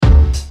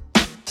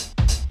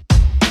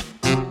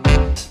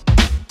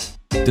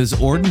Does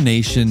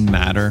ordination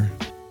matter?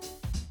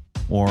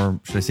 Or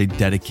should I say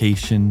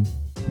dedication?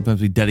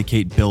 Sometimes we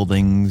dedicate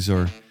buildings,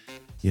 or,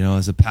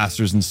 as a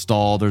pastor's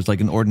installed, there's like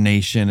an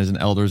ordination. As an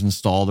elder's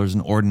installed, there's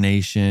an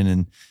ordination.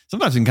 And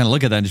sometimes you can kind of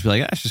look at that and just be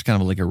like, that's just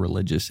kind of like a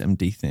religious,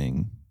 empty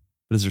thing.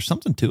 But is there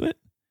something to it?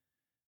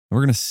 And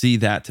we're going to see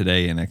that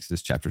today in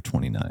Exodus chapter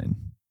 29.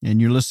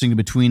 And you're listening to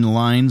Between the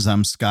Lines.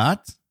 I'm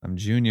Scott. I'm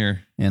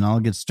Junior. And I'll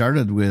get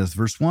started with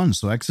verse 1.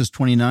 So Exodus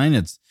 29,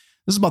 this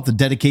is about the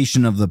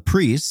dedication of the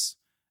priests.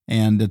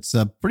 And it's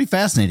pretty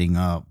fascinating,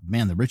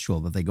 the ritual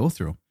that they go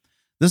through.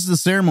 This is the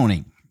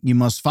ceremony you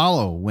must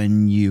follow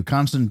when you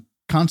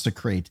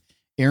consecrate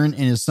Aaron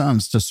and his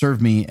sons to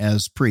serve me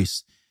as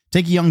priests.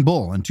 Take a young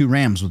bull and 2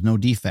 rams with no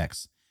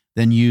defects.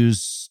 Then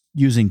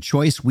using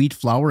choice wheat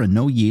flour and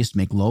no yeast,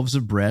 make loaves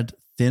of bread,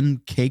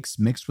 thin cakes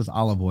mixed with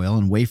olive oil,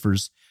 and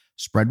wafers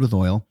spread with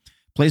oil.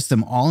 Place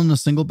them all in a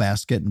single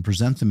basket and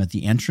present them at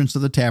the entrance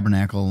of the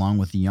tabernacle along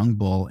with the young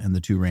bull and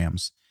the 2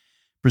 rams.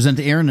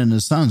 Present Aaron and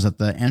his sons at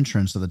the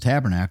entrance of the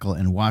tabernacle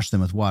and wash them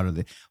with water.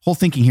 The whole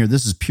thinking here,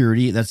 this is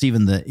purity. That's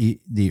even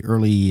the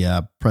early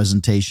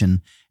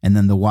presentation. And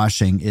then the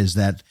washing is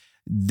that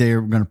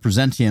they're going to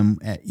present him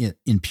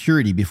in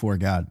purity before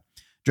God.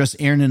 Dress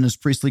Aaron in his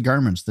priestly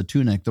garments, the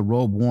tunic, the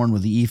robe worn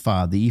with the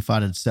ephod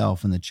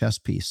itself, and the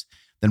chest piece.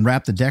 Then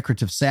wrap the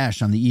decorative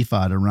sash on the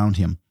ephod around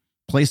him.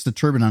 Place the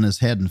turban on his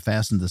head and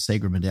fasten the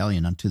sacred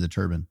medallion onto the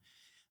turban.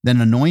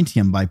 Then anoint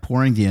him by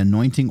pouring the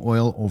anointing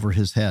oil over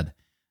his head.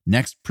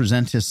 Next,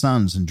 present his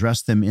sons and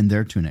dress them in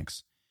their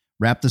tunics.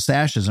 Wrap the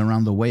sashes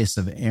around the waists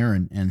of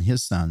Aaron and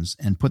his sons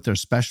and put their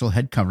special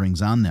head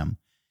coverings on them.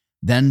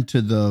 Then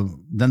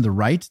the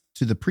right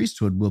to the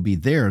priesthood will be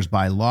theirs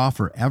by law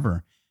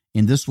forever.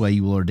 In this way,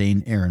 you will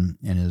ordain Aaron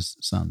and his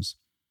sons.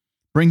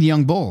 Bring the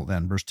young bull,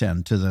 then, verse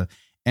 10, to the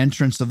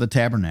entrance of the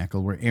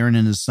tabernacle, where Aaron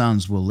and his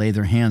sons will lay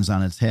their hands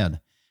on its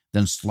head.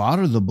 Then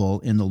slaughter the bull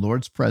in the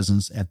Lord's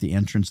presence at the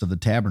entrance of the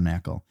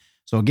tabernacle.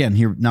 So again,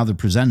 here now they're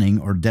presenting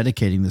or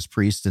dedicating this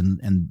priest,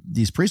 and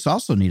these priests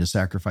also need a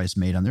sacrifice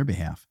made on their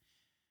behalf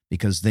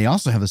because they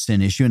also have a sin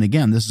issue. And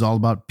again, this is all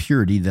about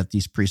purity, that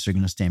these priests are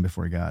going to stand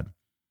before God.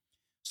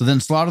 So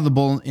then slaughter the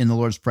bull in the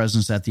Lord's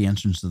presence at the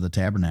entrance of the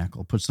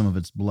tabernacle. Put some of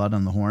its blood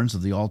on the horns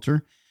of the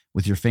altar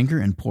with your finger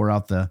and pour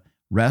out the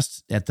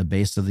rest at the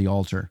base of the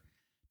altar.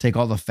 Take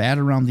all the fat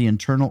around the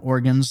internal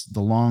organs,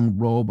 the long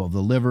robe of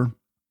the liver,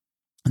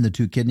 and the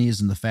 2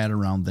 kidneys and the fat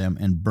around them,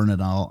 and burn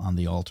it all on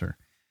the altar.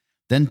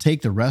 Then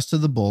take the rest of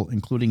the bull,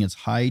 including its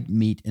hide,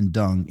 meat, and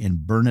dung,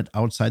 and burn it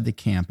outside the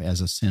camp as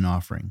a sin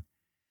offering.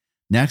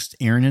 Next,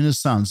 Aaron and his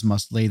sons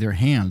must lay their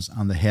hands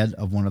on the head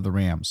of one of the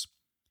rams.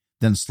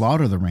 Then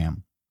slaughter the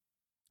ram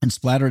and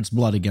splatter its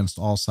blood against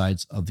all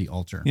sides of the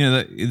altar.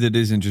 That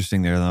is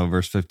interesting there, though.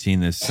 Verse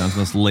 15, the sons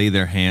must lay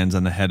their hands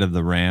on the head of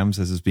the rams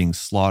as it's being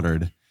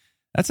slaughtered.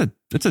 That's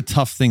a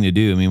tough thing to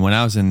do. I mean,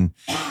 when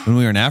we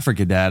were in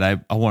Africa,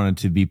 Dad, I wanted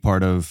to be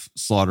part of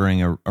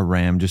slaughtering a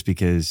ram just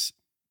because,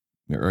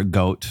 or a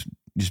goat,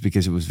 just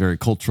because it was very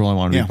cultural. I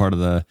wanted to be part of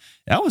that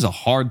was a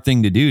hard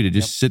thing to do, to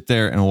just sit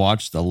there and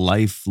watch the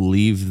life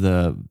leave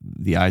the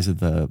eyes of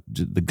the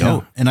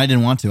goat. Yeah, and I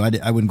didn't want to.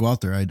 I wouldn't go out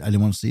there. I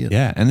didn't want to see it.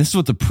 Yeah. And this is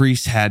what the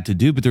priests had to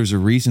do, but there's a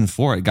reason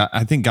for it.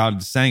 I think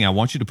God's saying, I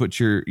want you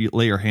to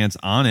lay your hands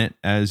on it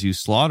as you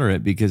slaughter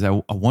it, because I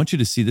want you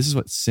to see this is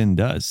what sin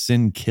does.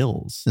 Sin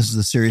kills. This is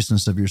the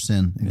seriousness of your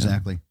sin.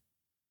 Exactly. Yeah.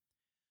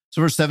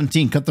 So verse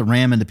 17, cut the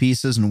ram into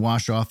pieces and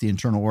wash off the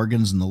internal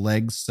organs and the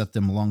legs, set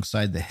them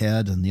alongside the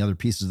head and the other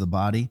pieces of the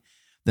body.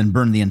 Then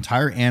burn the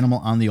entire animal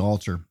on the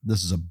altar.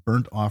 This is a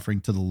burnt offering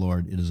to the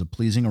Lord. It is a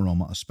pleasing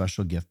aroma, a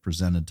special gift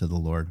presented to the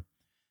Lord.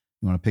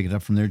 You want to pick it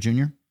up from there,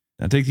 Junior?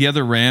 Now take the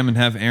other ram and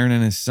have Aaron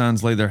and his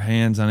sons lay their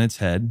hands on its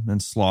head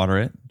and slaughter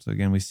it. So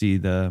again, we see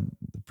the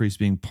priest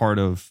being part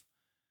of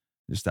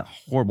just that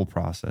horrible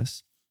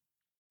process.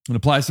 And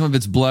apply some of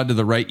its blood to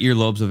the right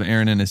earlobes of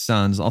Aaron and his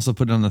sons. Also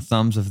put it on the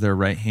thumbs of their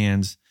right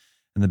hands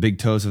and the big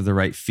toes of their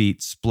right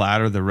feet.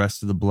 Splatter the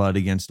rest of the blood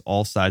against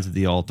all sides of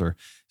the altar.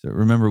 So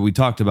remember, we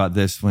talked about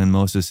this when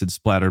Moses had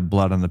splattered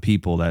blood on the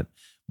people, that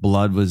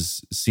blood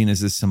was seen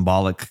as a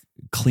symbolic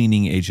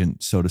cleaning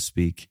agent, so to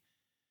speak.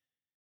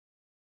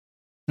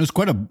 It was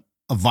quite a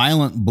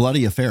violent,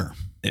 bloody affair.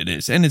 It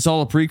is. And it's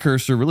all a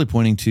precursor, really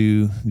pointing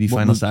to the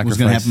final sacrifice. What's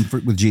going to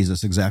happen with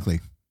Jesus, exactly.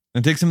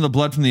 And take some of the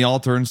blood from the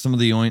altar and some of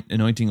the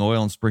anointing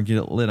oil and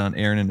sprinkle it on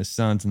Aaron and his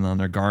sons and on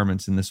their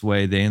garments. In this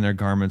way, they and their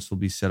garments will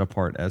be set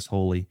apart as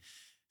holy.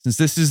 Since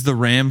this is the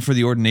ram for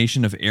the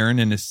ordination of Aaron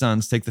and his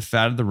sons, take the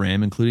fat of the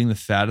ram, including the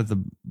fat of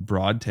the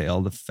broad tail,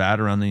 the fat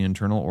around the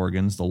internal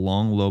organs, the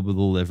long lobe of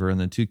the liver,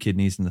 and the 2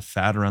 kidneys and the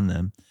fat around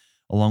them,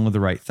 along with the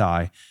right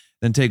thigh.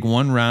 Then take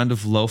 1 round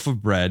of loaf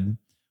of bread,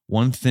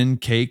 1 thin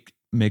cake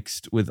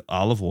mixed with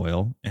olive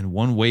oil, and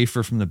 1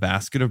 wafer from the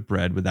basket of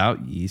bread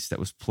without yeast that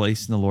was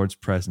placed in the Lord's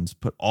presence.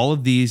 Put all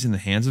of these in the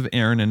hands of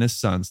Aaron and his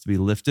sons to be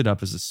lifted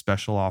up as a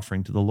special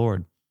offering to the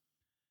Lord.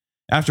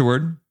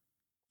 Afterward,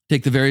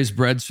 take the various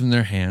breads from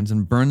their hands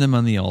and burn them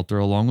on the altar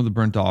along with the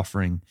burnt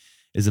offering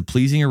as a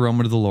pleasing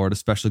aroma to the Lord, a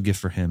special gift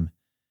for him.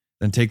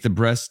 Then take the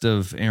breast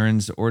of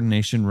Aaron's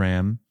ordination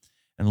ram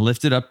and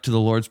lift it up to the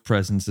Lord's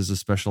presence as a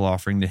special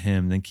offering to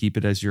him, then keep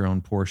it as your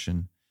own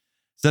portion.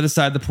 Set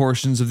aside the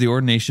portions of the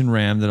ordination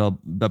ram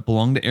that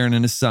belong to Aaron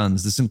and his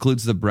sons. This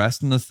includes the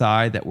breast and the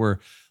thigh that were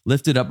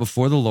lifted up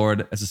before the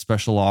Lord as a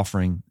special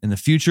offering. In the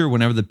future,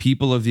 whenever the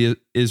people of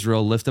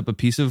Israel lift up a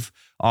piece of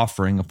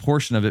offering, a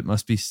portion of it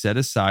must be set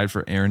aside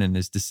for Aaron and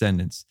his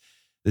descendants.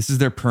 This is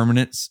their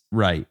permanent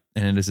right,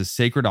 and it is a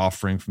sacred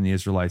offering from the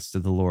Israelites to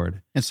the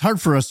Lord. It's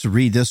hard for us to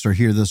read this or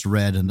hear this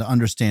read and to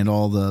understand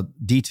all the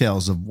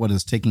details of what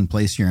is taking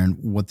place here and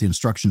what the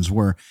instructions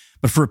were.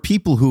 But for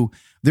people who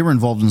they were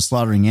involved in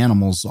slaughtering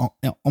animals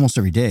almost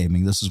every day, I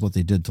mean, this is what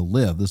they did to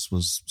live. This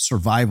was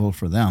survival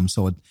for them.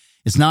 So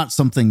it's not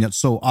something that's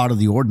so out of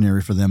the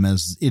ordinary for them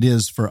as it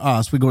is for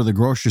us. We go to the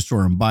grocery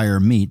store and buy our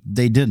meat.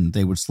 They didn't.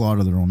 They would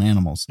slaughter their own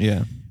animals.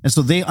 Yeah. And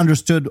so they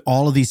understood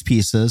all of these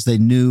pieces. They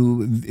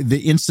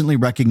instantly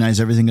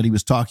recognized everything that he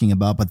was talking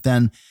about. But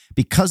then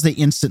because they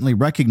instantly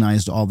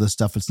recognized all this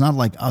stuff, it's not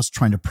like us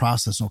trying to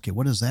process, okay,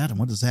 what is that and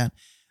what is that?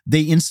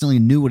 They instantly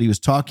knew what he was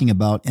talking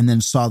about and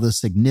then saw the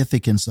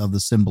significance of the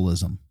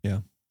symbolism. Yeah.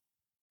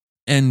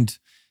 And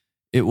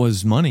it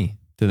was money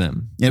to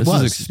them. It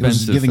was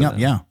expensive. Giving up.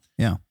 Yeah.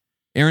 Yeah.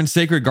 Aaron's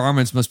sacred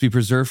garments must be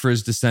preserved for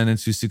his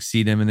descendants who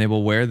succeed him, and they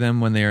will wear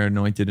them when they are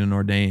anointed and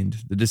ordained.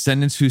 The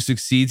descendants who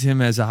succeeds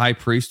him as a high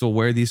priest will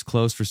wear these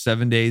clothes for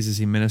 7 days as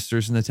he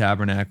ministers in the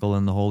tabernacle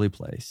in the holy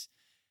place.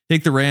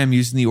 Take the ram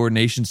used in the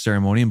ordination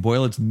ceremony and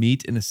boil its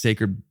meat in a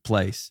sacred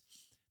place.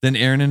 Then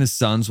Aaron and his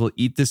sons will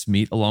eat this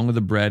meat along with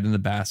the bread in the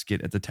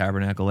basket at the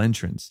tabernacle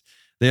entrance.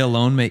 They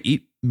alone may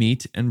eat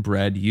meat and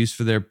bread used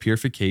for their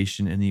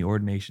purification in the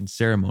ordination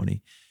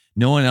ceremony.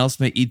 No one else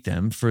may eat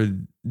them, for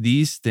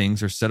these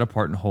things are set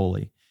apart and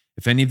holy.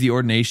 If any of the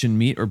ordination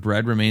meat or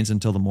bread remains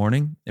until the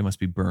morning, it must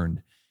be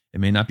burned. It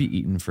may not be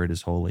eaten, for it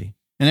is holy.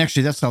 And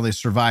actually, that's how they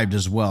survived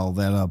as well.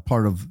 That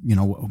part of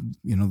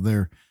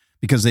their,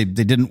 because they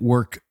didn't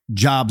work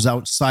jobs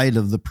outside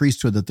of the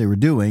priesthood that they were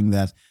doing,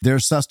 that their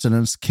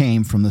sustenance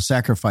came from the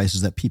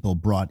sacrifices that people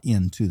brought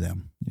in to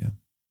them. Yeah.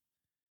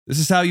 This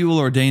is how you will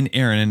ordain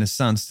Aaron and his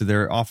sons to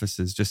their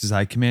offices, just as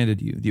I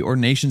commanded you. The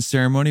ordination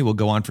ceremony will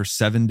go on for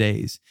 7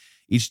 days.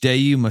 Each day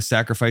you must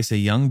sacrifice a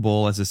young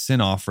bull as a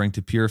sin offering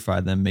to purify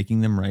them,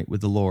 making them right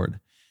with the Lord.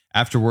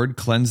 Afterward,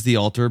 cleanse the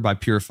altar by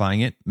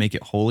purifying it, make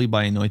it holy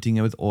by anointing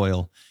it with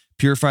oil.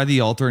 Purify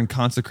the altar and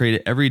consecrate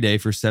it every day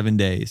for 7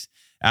 days.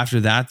 After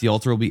that, the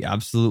altar will be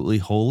absolutely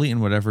holy,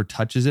 and whatever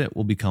touches it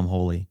will become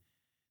holy.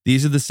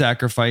 These are the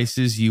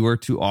sacrifices you are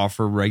to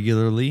offer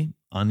regularly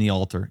on the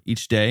altar.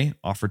 Each day,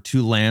 offer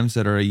 2 lambs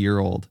that are a year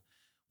old,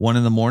 one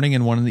in the morning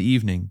and one in the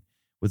evening.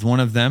 With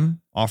one of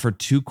them, offer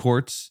 2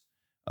 quarts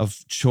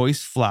of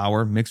choice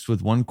flour mixed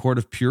with 1 quart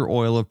of pure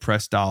oil of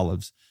pressed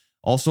olives.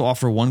 Also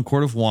offer 1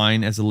 quart of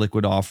wine as a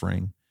liquid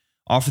offering.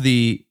 Offer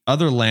the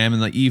other lamb in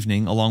the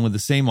evening, along with the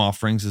same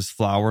offerings as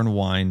flour and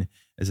wine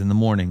as in the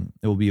morning.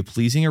 It will be a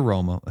pleasing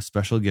aroma, a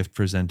special gift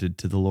presented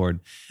to the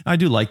Lord. And I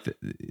do like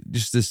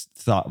just this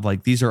thought of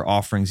like, these are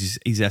offerings.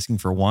 He's asking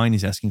for wine.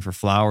 He's asking for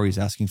flour. He's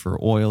asking for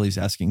oil. He's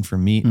asking for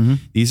meat. Mm-hmm.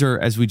 These are,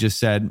 as we just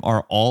said,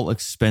 are all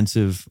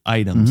expensive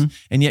items. Mm-hmm.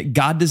 And yet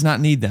God does not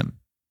need them.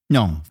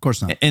 No, of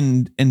course not.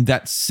 And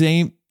that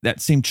same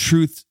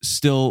truth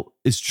still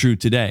is true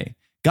today.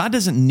 God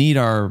doesn't need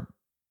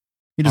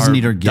He doesn't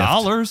need our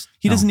dollars.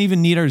 He doesn't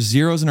even need our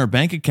zeros in our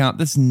bank account.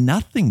 That's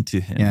nothing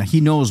to him. Yeah, he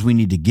knows we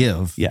need to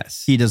give.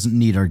 Yes. He doesn't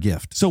need our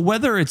gift. So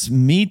whether it's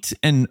meat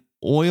and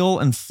oil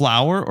and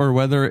flour, or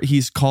whether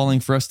he's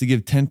calling for us to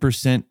give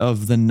 10%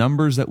 of the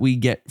numbers that we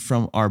get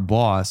from our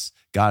boss,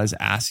 God is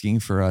asking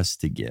for us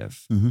to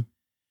give. Mm-hmm.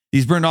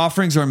 These burnt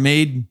offerings are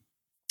made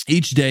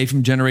each day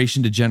from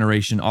generation to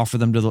generation. Offer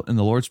them in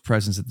the Lord's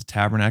presence at the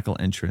tabernacle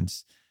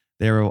entrance.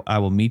 There I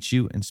will meet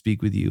you and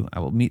speak with you. I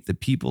will meet the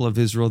people of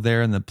Israel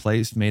there in the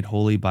place made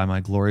holy by my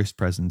glorious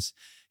presence.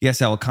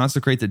 Yes, I will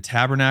consecrate the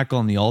tabernacle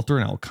and the altar,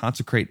 and I will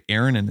consecrate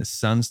Aaron and his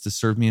sons to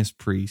serve me as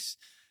priests.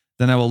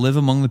 Then I will live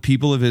among the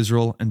people of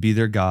Israel and be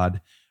their God,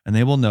 and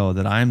they will know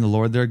that I am the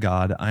Lord their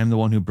God. I am the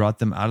one who brought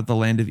them out of the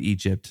land of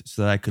Egypt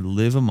so that I could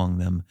live among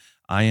them.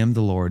 I am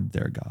the Lord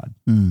their God.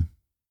 Mm.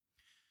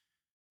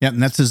 Yeah,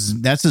 and that's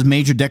his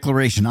major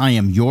declaration. I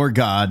am your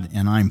God,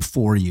 and I'm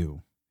for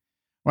you.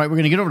 All right, we're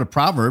going to get over to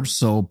Proverbs.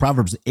 So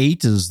Proverbs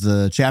 8 is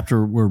the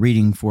chapter we're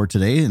reading for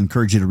today. I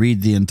encourage you to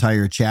read the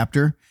entire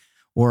chapter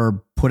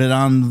or put it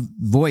on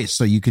voice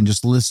so you can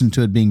just listen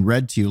to it being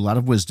read to you. A lot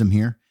of wisdom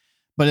here.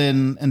 But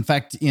in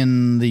fact,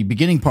 in the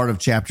beginning part of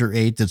chapter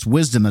 8, that's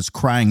wisdom that's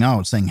crying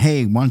out, saying,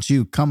 hey, why don't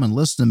you come and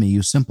listen to me,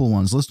 you simple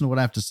ones. Listen to what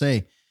I have to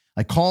say.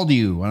 I called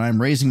you, and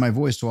I'm raising my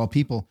voice to all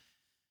people.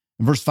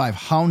 In verse 5,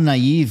 how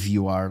naive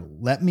you are.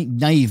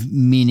 Naive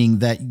meaning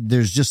that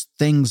there's just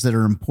things that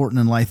are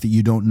important in life that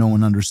you don't know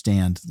and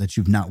understand, that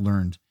you've not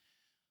learned.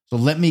 So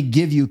let me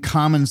give you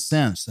common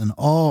sense. And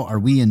are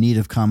we in need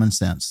of common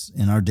sense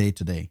in our day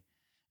today?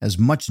 As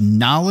much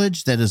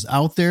knowledge that is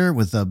out there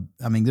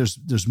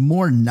there's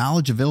more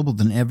knowledge available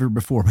than ever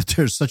before, but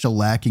there's such a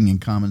lacking in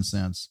common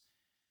sense.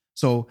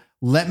 So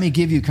let me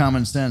give you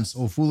common sense,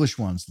 O foolish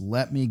ones.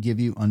 Let me give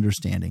you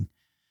understanding.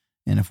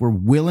 And if we're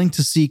willing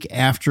to seek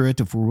after it,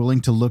 if we're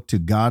willing to look to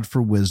God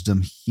for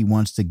wisdom, he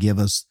wants to give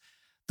us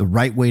the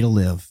right way to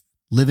live,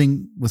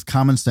 living with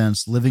common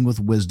sense, living with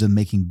wisdom,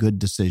 making good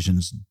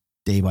decisions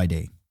day by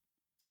day.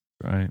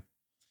 Right.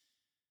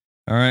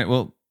 All right.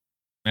 Well,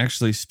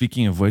 actually,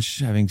 speaking of which,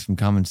 having some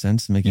common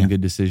sense and making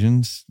good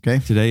decisions.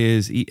 Okay. Today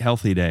is Eat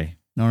Healthy Day.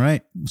 All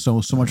right.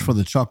 So much for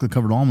the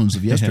chocolate-covered almonds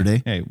of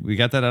yesterday. Hey, we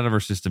got that out of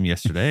our system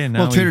yesterday. And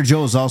now well, Trader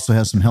Joe's also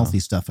has some healthy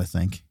stuff, I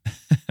think.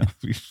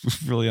 We're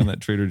really on that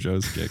Trader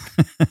Joe's kick.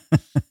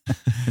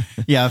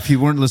 Yeah, if you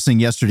weren't listening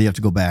yesterday, you have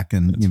to go back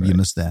and you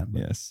missed that.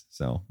 But. Yes.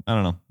 So, I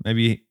don't know.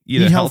 Maybe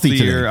eat a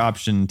healthier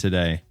option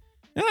today.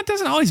 And that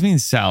doesn't always mean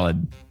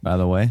salad, by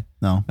the way.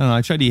 No. I don't know.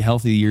 I tried to eat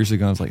healthy years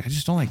ago. I was like, I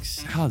just don't like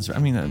salads. I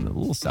mean, a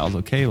little salad's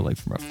okay, but like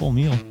for a full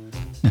meal.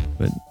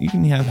 But you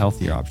can have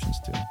healthier options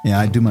too. Yeah,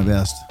 I do my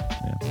best.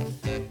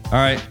 Yeah. All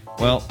right.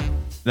 Well,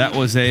 that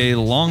was a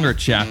longer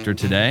chapter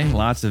today.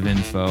 Lots of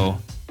info.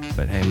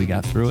 But hey, we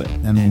got through it.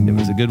 And it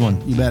was a good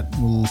one. You bet.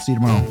 We'll see you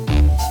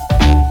tomorrow.